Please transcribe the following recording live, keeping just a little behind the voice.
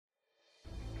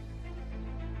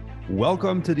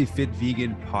Welcome to the Fit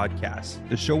Vegan Podcast,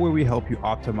 the show where we help you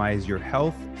optimize your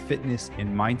health, fitness,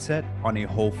 and mindset on a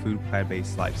whole food,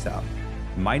 plant-based lifestyle.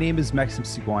 My name is Maxime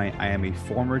Sigouin. I am a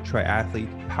former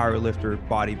triathlete, powerlifter,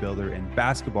 bodybuilder, and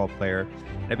basketball player,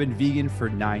 and I've been vegan for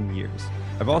 9 years.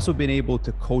 I've also been able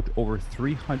to coach over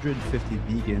 350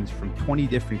 vegans from 20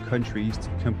 different countries to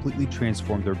completely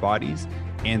transform their bodies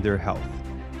and their health.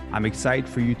 I'm excited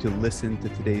for you to listen to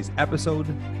today's episode.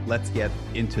 Let's get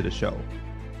into the show.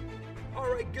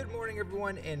 Good morning,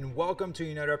 everyone, and welcome to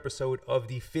another episode of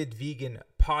the Fit Vegan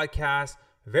Podcast.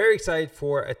 Very excited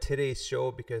for today's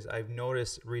show because I've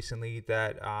noticed recently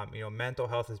that mental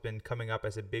health has been coming up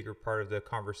as a bigger part of the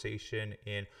conversation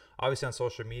obviously on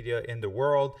social media in the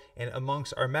world and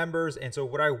amongst our members. And so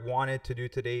what I wanted to do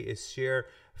today is share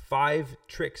 5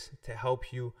 tricks to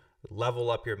help you level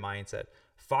up your mindset.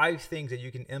 5 things that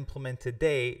you can implement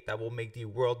today that will make the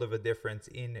world of a difference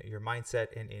in your mindset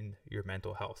and in your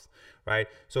mental health, right?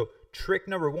 So trick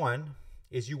number 1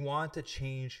 is you want to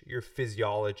change your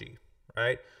physiology,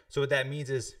 right? So what that means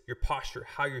is your posture,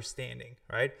 how you're standing,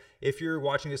 right? If you're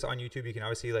watching this on YouTube, you can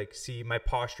obviously see my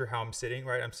posture, how I'm sitting,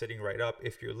 right? I'm sitting right up.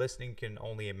 If you're listening, you can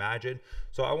only imagine.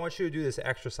 So I want you to do this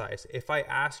exercise. If I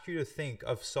ask you to think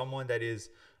of someone that is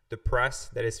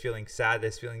depressed, that is feeling sad,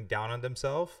 that's feeling down on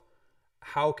themselves,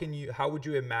 how would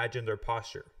you imagine their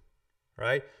posture,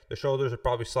 right? The shoulders are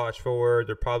probably slouched forward.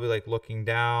 They're probably looking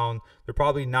down. They're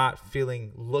probably not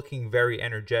looking very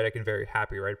energetic and very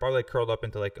happy, right? Probably curled up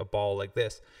into a ball like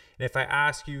this. And if I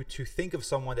ask you to think of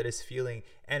someone that is feeling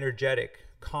energetic,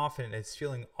 confident, is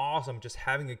feeling awesome, just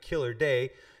having a killer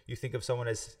day, you think of someone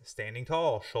as standing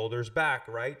tall, shoulders back,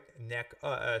 right?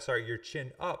 Your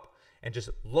chin up, and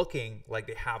just looking like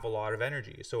they have a lot of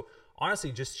energy. So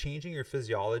honestly, just changing your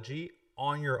physiology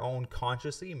on your own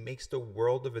consciously makes the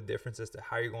world of a difference as to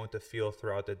how you're going to feel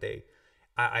throughout the day.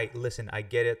 I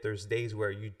get it. There's days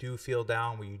where you do feel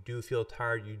down, where you do feel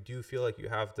tired, you do feel like you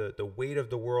have the weight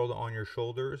of the world on your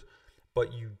shoulders,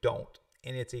 but you don't.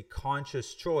 And it's a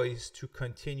conscious choice to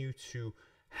continue to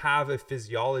have a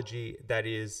physiology that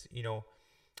is,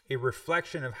 a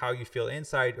reflection of how you feel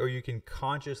inside, or you can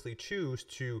consciously choose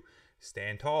to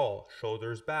stand tall,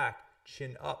 shoulders back,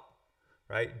 chin up.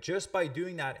 Right? Just by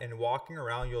doing that and walking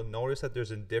around, you'll notice that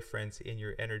there's a difference in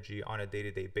your energy on a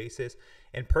day-to-day basis.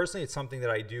 And personally, it's something that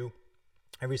I do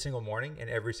every single morning and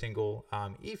every single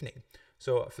evening.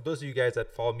 So for those of you guys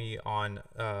that follow me on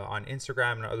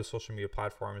Instagram and other social media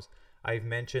platforms, I've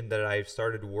mentioned that I've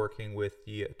started working with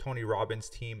the Tony Robbins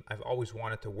team. I've always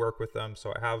wanted to work with them.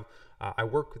 So I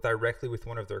work directly with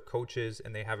one of their coaches,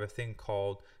 and they have a thing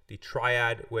called the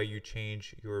Triad, where you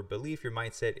change your belief, your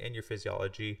mindset, and your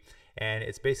physiology. And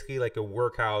it's basically like a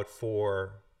workout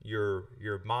for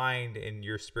your mind and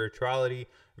your spirituality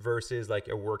versus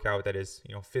a workout that is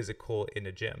physical in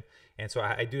a gym. And so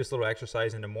I do this little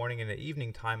exercise in the morning and the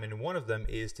evening time, and one of them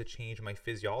is to change my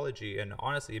physiology. And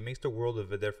honestly, it makes the world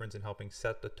of a difference in helping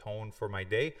set the tone for my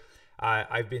day.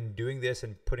 I've been doing this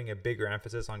and putting a bigger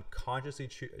emphasis on consciously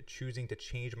choosing to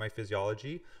change my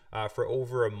physiology for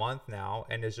over a month now,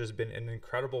 and it's just been an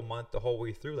incredible month the whole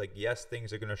way through. Yes,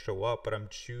 things are going to show up, but I'm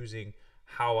choosing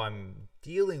how I'm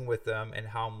dealing with them and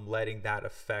how I'm letting that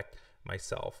affect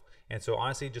myself. And so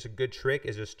honestly, just a good trick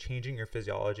is just changing your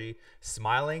physiology.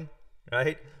 Smiling,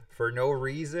 right, for no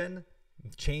reason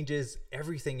changes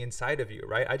everything inside of you,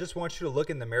 right? I just want you to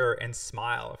look in the mirror and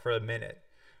smile for a minute,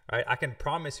 right? I can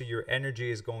promise you your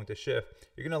energy is going to shift.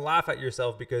 You're going to laugh at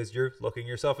yourself because you're looking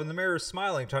yourself in the mirror,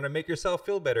 smiling, trying to make yourself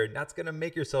feel better. And that's going to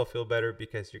make yourself feel better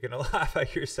because you're going to laugh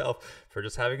at yourself for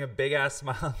just having a big ass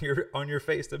smile on your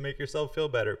face to make yourself feel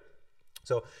better.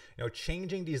 So,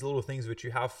 changing these little things which you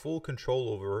have full control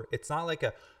over. It's not like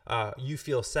you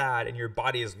feel sad and your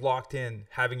body is locked in,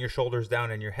 having your shoulders down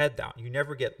and your head down. You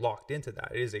never get locked into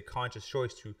that. It is a conscious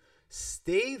choice to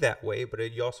stay that way, but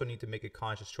you also need to make a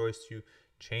conscious choice to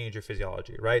change your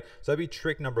physiology, right? So that'd be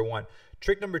trick number 1.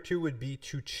 Trick number 2 would be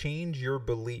to change your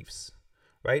beliefs,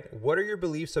 right? What are your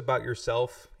beliefs about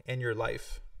yourself and your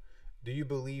life? Do you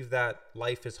believe that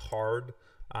life is hard?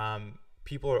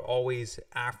 People are always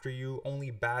after you. Only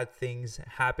bad things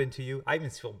happen to you. I even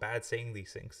feel bad saying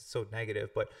these things. It's so negative.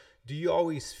 But do you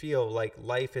always feel like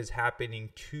life is happening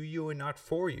to you and not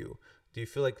for you? Do you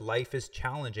feel like life is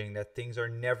challenging, that things are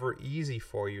never easy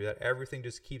for you, that everything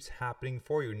just keeps happening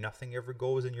for you, nothing ever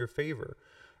goes in your favor,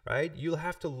 right? You'll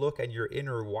have to look at your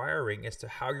inner wiring as to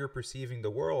how you're perceiving the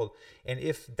world. And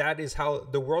if that is how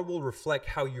the world will reflect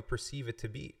how you perceive it to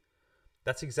be.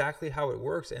 That's exactly how it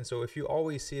works. And so if you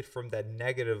always see it from that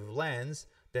negative lens,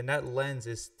 then that lens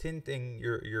is tinting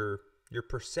your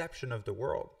perception of the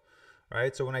world,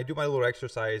 right? So when I do my little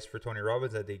exercise for Tony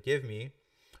Robbins that they give me,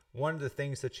 one of the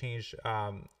things that changed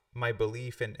my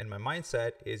belief and my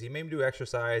mindset is he made me do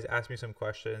exercise, asked me some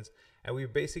questions, and we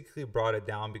basically brought it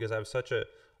down because I have such a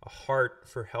heart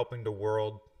for helping the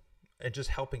world and just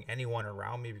helping anyone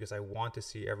around me because I want to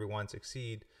see everyone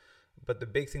succeed. But the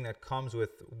big thing that comes with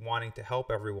wanting to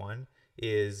help everyone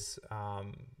is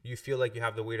you feel like you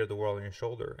have the weight of the world on your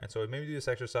shoulder. And so it made me do this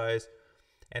exercise.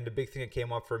 And the big thing that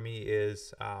came up for me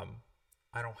is I'm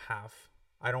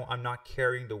not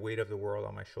carrying the weight of the world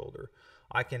on my shoulder.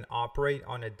 I can operate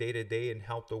on a day-to-day and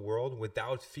help the world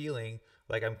without feeling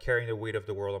like I'm carrying the weight of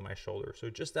the world on my shoulder. So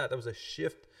just that was a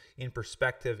shift in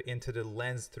perspective into the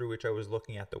lens through which I was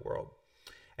looking at the world.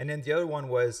 And then the other one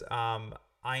was I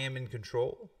am in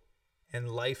control and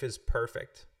life is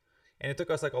perfect. And it took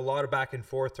us like a lot of back and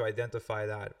forth to identify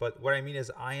that. But what I mean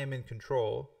is I am in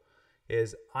control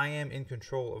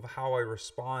of how I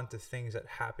respond to things that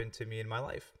happen to me in my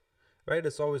life. Right?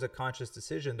 It's always a conscious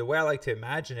decision. The way I like to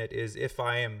imagine it is if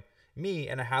I am me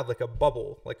and I have like a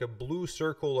bubble, like a blue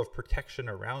circle of protection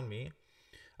around me.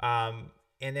 And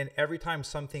then every time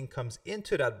something comes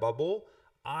into that bubble,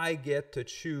 I get to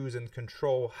choose and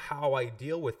control how I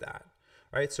deal with that.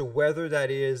 Right? So whether that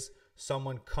is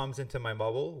someone comes into my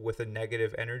bubble with a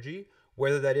negative energy,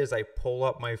 whether that is I pull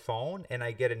up my phone and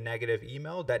I get a negative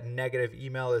email, that negative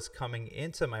email is coming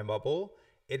into my bubble.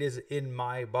 It is in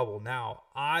my bubble. Now,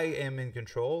 I am in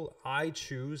control. I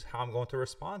choose how I'm going to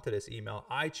respond to this email.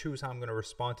 I choose how I'm going to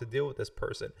respond to deal with this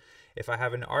person. If I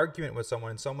have an argument with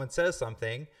someone and someone says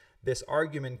something, this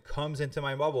argument comes into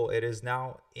my bubble. It is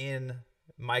now in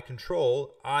my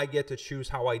control. I get to choose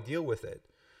how I deal with it,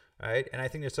 right? And I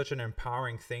think it's such an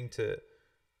empowering thing to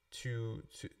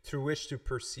through which to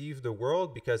perceive the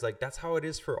world, because like that's how it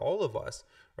is for all of us,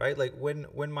 right? Like when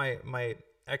my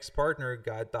ex-partner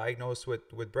got diagnosed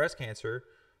with breast cancer,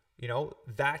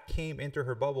 that came into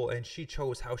her bubble and she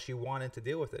chose how she wanted to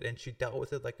deal with it. And she dealt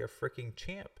with it like a freaking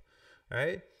champ,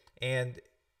 right? And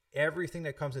everything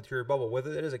that comes into your bubble,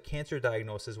 whether that is a cancer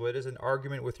diagnosis, whether it is an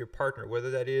argument with your partner,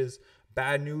 whether that is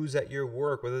bad news at your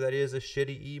work, whether that is a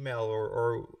shitty email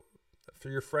or if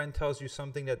your friend tells you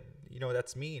something that,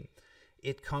 that's mean,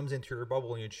 it comes into your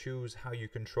bubble and you choose how you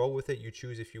control with it. You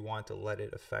choose if you want to let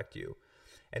it affect you.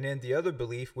 And then the other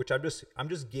belief, which I'm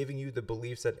just giving you the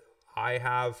beliefs that I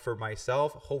have for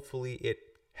myself. Hopefully it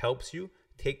helps you.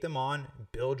 Take them on,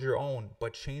 build your own,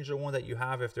 but change the one that you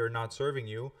have if they're not serving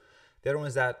you. The other one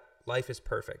is that life is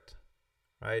perfect,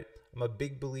 right? I'm a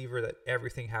big believer that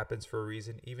everything happens for a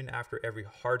reason. Even after every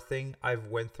hard thing I've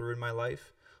went through in my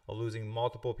life, losing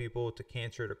multiple people to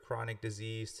cancer, to chronic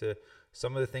disease, to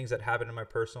some of the things that happened in my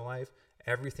personal life,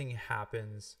 everything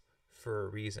happens for a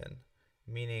reason,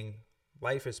 meaning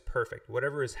life is perfect.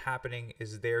 Whatever is happening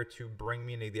is there to bring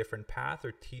me in a different path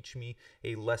or teach me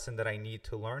a lesson that I need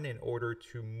to learn in order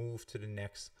to move to the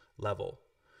next level,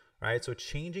 right? So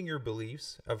changing your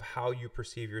beliefs of how you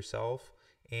perceive yourself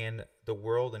and the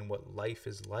world and what life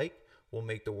is like will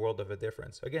make the world of a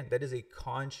difference. Again, that is a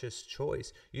conscious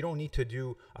choice. You don't need to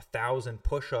do 1,000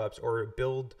 push-ups or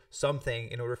build something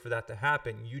in order for that to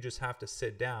happen. You just have to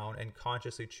sit down and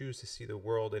consciously choose to see the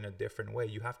world in a different way.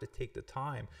 You have to take the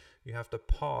time. You have to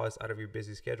pause out of your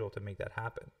busy schedule to make that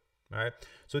happen. All right.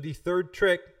 So the third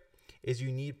trick is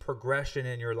you need progression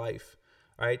in your life.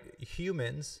 All right.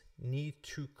 Humans need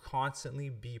to constantly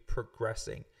be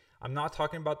progressing. I'm not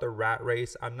talking about the rat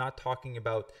race. I'm not talking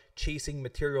about chasing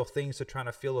material things to try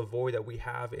to fill a void that we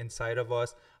have inside of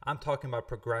us. I'm talking about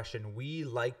progression. We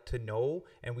like to know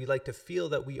and we like to feel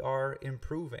that we are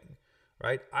improving,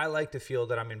 right? I like to feel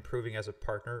that I'm improving as a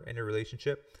partner in a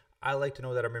relationship. I like to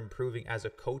know that I'm improving as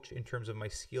a coach in terms of my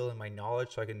skill and my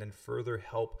knowledge so I can then further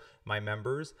help my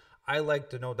members. I like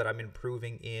to know that I'm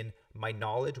improving in my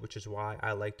knowledge, which is why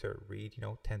I like to read,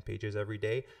 10 pages every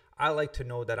day. I like to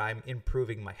know that I'm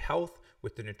improving my health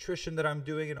with the nutrition that I'm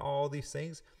doing and all these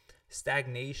things.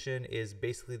 Stagnation is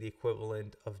basically the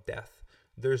equivalent of death.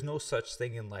 There's no such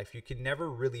thing in life. You can never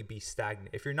really be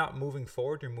stagnant. If you're not moving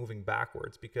forward, you're moving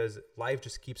backwards because life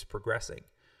just keeps progressing,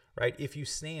 right? If you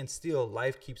stand still,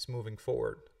 life keeps moving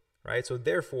forward, right? So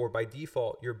therefore, by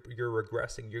default, you're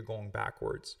regressing, you're going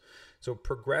backwards. So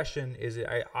progression is,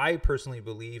 I personally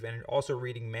believe, and also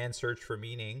reading Man's Search for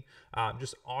Meaning,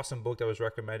 just awesome book that was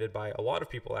recommended by a lot of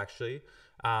people actually.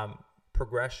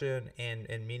 Progression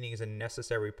and meaning is a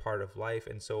necessary part of life.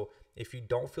 And so if you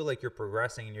don't feel like you're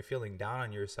progressing and you're feeling down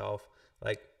on yourself,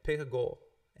 like pick a goal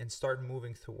and start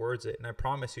moving towards it. And I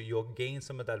promise you, you'll gain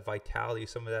some of that vitality,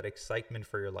 some of that excitement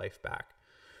for your life back.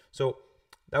 So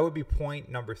that would be point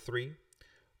number 3.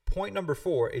 Point number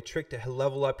 4, a trick to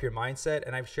level up your mindset.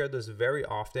 And I've shared this very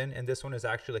often. And this one is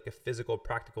actually like a physical,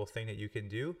 practical thing that you can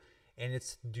do. And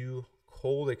it's do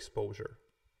cold exposure,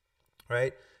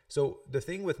 right? So the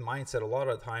thing with mindset a lot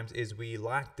of times is we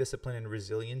lack discipline and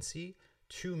resiliency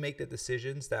to make the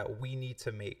decisions that we need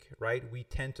to make, right? We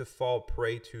tend to fall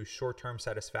prey to short-term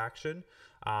satisfaction.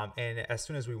 And as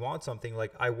soon as we want something,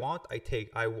 like I want, I take,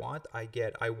 I want, I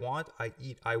get, I want, I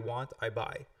eat, I want, I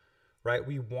buy, right?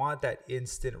 We want that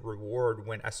instant reward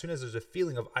when as soon as there's a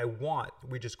feeling of I want,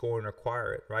 we just go and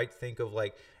acquire it, right? Think of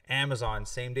like Amazon,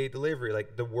 same day delivery.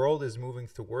 Like the world is moving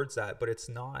towards that, but it's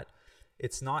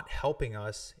not helping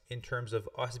us in terms of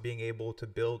us being able to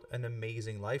build an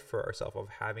amazing life for ourselves, of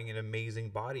having an amazing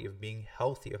body, of being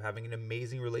healthy, of having an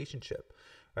amazing relationship,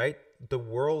 right? The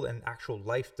world and actual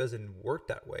life doesn't work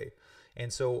that way.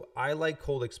 And so I like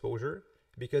cold exposure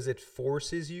because it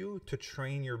forces you to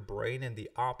train your brain in the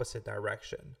opposite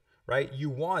direction, right? You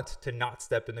want to not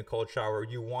step in the cold shower.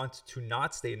 You want to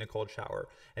not stay in the cold shower.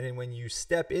 And then when you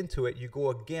step into it, you go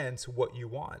against what you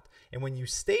want. And when you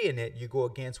stay in it, you go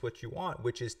against what you want,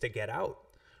 which is to get out,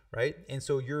 right? And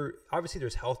so obviously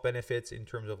there's health benefits in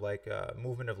terms of like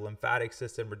movement of lymphatic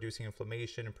system, reducing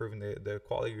inflammation, improving the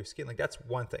quality of your skin. Like that's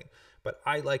one thing. But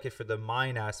I like it for the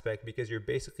mind aspect because you're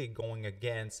basically going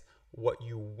against what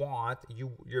you want.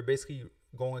 You're basically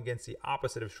going against the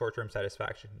opposite of short-term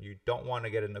satisfaction. You don't want to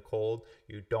get in the cold.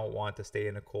 You don't want to stay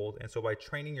in the cold. And so by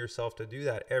training yourself to do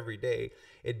that every day,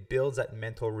 it builds that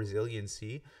mental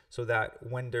resiliency so that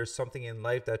when there's something in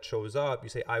life that shows up, you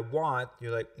say, I want,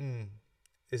 you're like,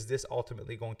 is this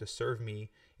ultimately going to serve me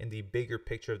in the bigger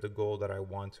picture of the goal that I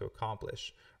want to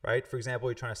accomplish, right? For example,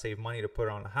 you're trying to save money to put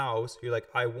on a house. You're like,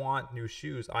 I want new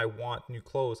shoes. I want new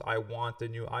clothes. I want the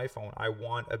new iPhone. I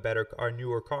want a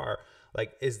newer car.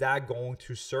 Like, is that going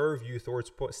to serve you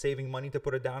towards saving money to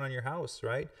put it down on your house,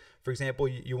 right? For example,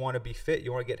 you want to be fit.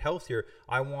 You want to get healthier.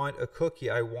 I want a cookie.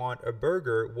 I want a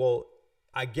burger. Well,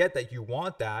 I get that you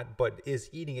want that, but is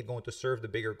eating it going to serve the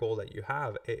bigger goal that you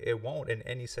have? It won't in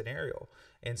any scenario.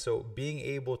 And so being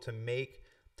able to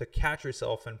catch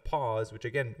yourself and pause, which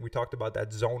again, we talked about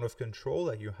that zone of control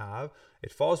that you have.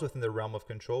 It falls within the realm of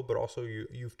control, but also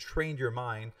you've trained your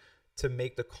mind to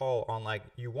make the call on like,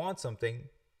 you want something,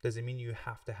 doesn't mean you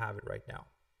have to have it right now,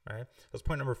 right? That's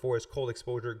point number 4 is cold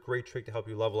exposure. Great trick to help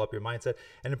you level up your mindset.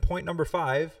 And then point number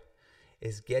 5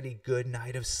 is get a good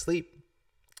night of sleep.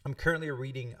 I'm currently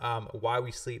reading Why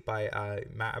We Sleep by,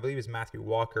 I believe it's Matthew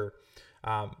Walker.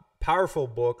 Powerful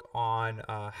book on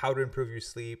how to improve your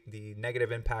sleep, the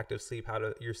negative impact of sleep,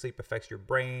 your sleep affects your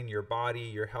brain, your body,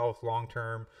 your health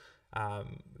long-term.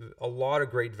 A lot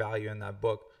of great value in that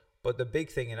book. But the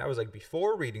big thing, and I was like,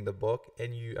 before reading the book,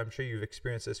 and I'm sure you've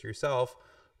experienced this yourself,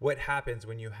 what happens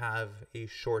when you have a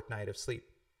short night of sleep?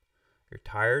 You're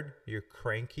tired, you're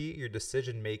cranky, your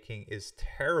decision-making is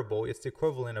terrible. It's the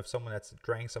equivalent of someone that's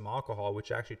drank some alcohol,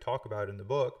 which I actually talk about in the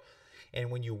book. And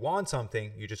when you want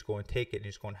something, you just go and take it and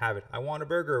you just go and have it. I want a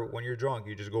burger. When you're drunk,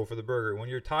 you just go for the burger. When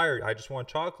you're tired, I just want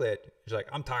chocolate. You're like,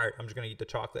 I'm tired. I'm just going to eat the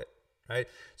chocolate, right?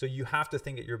 So you have to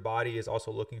think that your body is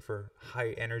also looking for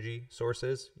high energy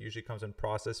sources. Usually comes in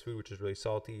processed food, which is really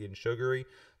salty and sugary.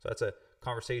 So that's a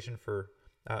conversation for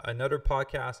another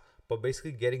podcast. But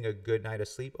basically getting a good night of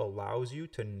sleep allows you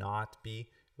to not be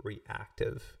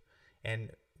reactive.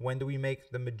 And when do we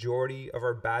make the majority of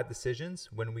our bad decisions?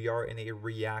 When we are in a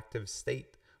reactive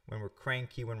state, when we're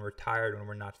cranky, when we're tired, when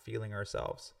we're not feeling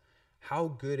ourselves. How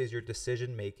good is your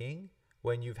decision making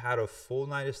when you've had a full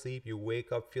night of sleep, you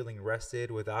wake up feeling rested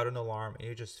without an alarm, and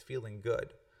you're just feeling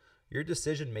good? Your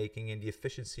decision making and the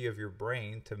efficiency of your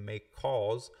brain to make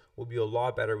calls will be a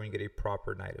lot better when you get a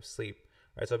proper night of sleep.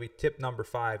 Right, so that'll be tip number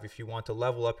 5. If you want to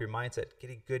level up your mindset, get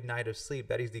a good night of sleep.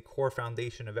 That is the core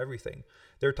foundation of everything.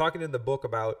 They're talking in the book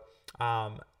about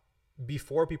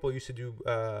before people used to do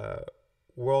to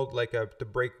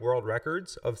break world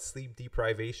records of sleep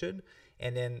deprivation,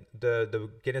 and then the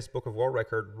Guinness Book of World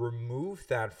Record removed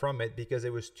that from it because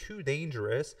it was too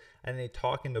dangerous. And they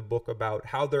talk in the book about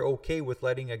how they're okay with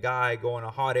letting a guy go on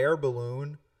a hot air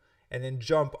balloon and then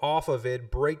jump off of it,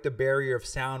 break the barrier of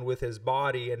sound with his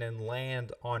body, and then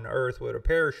land on Earth with a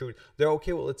parachute. They're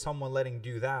okay with someone letting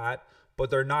do that, but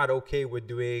they're not okay with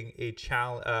doing a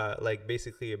challenge,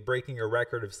 basically breaking a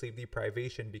record of sleep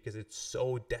deprivation because it's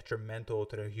so detrimental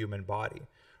to the human body.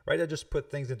 Right? That just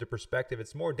put things into perspective.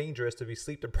 It's more dangerous to be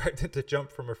sleep deprived than to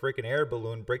jump from a freaking air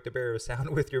balloon, break the barrier of sound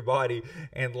with your body,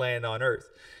 and land on Earth.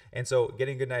 And so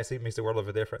getting a good night's sleep makes a world of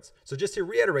a difference. So just to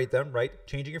reiterate them, right?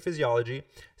 Changing your physiology.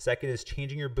 Second is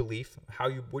changing your belief,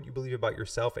 what you believe about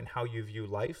yourself and how you view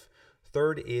life.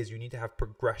 Third is you need to have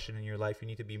progression in your life. You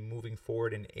need to be moving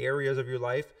forward in areas of your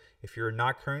life. If you're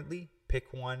not currently,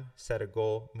 pick one, set a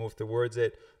goal, move towards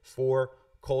it. 4,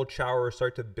 cold shower,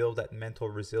 start to build that mental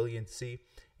resiliency.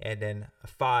 And then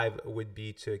 5 would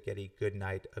be to get a good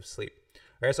night of sleep.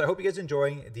 All right, so I hope you guys are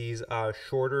enjoying these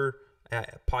shorter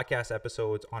podcast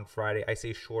episodes on Friday. I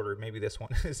say shorter, maybe this one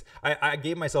is, I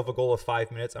gave myself a goal of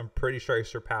 5 minutes. I'm pretty sure I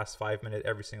surpassed 5 minutes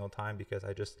every single time because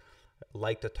I just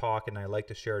like to talk and I like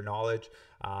to share knowledge.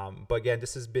 But again,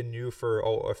 this has been new for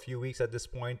a few weeks at this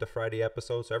point, the Friday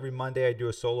episode. So every Monday I do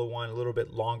a solo one, a little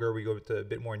bit longer. We go to a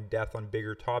bit more in depth on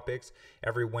bigger topics.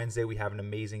 Every Wednesday we have an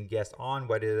amazing guest on,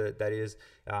 whether that is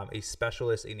a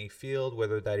specialist in a field,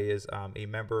 whether that is a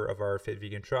member of our Fit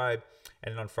Vegan tribe.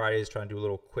 And then on Fridays, trying to do a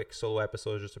little quick solo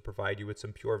episodes just to provide you with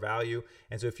some pure value.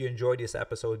 And so if you enjoyed this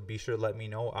episode, be sure to let me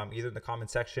know either in the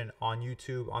comment section on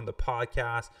YouTube, on the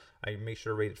podcast. I make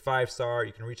sure to rate it 5-star.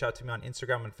 You can reach out to me on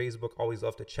Instagram and Facebook. Always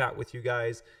love to chat with you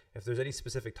guys. If there's any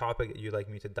specific topic that you'd like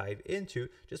me to dive into,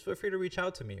 just feel free to reach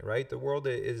out to me, right? The world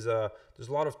is, there's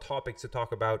a lot of topics to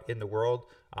talk about in the world,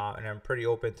 and I'm pretty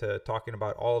open to talking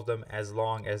about all of them as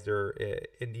long as they're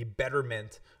in the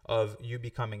betterment of you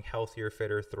becoming healthier,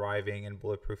 fitter, thriving, and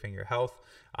bulletproofing your health.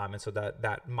 And so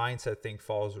that mindset thing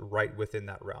falls right within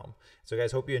that realm. So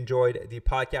guys, hope you enjoyed the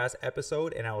podcast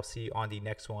episode, and I will see you on the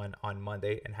next one on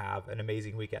Monday, and have an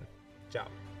amazing weekend. Ciao.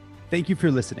 Thank you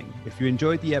for listening. If you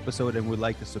enjoyed the episode and would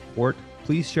like to support,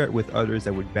 please share it with others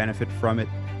that would benefit from it.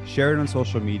 Share it on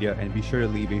social media and be sure to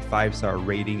leave a 5-star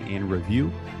rating and review.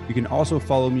 You can also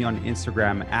follow me on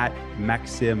Instagram at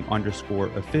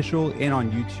Maxim_official and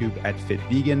on YouTube at Fit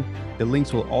Vegan. The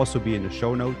links will also be in the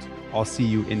show notes. I'll see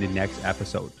you in the next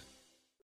episode.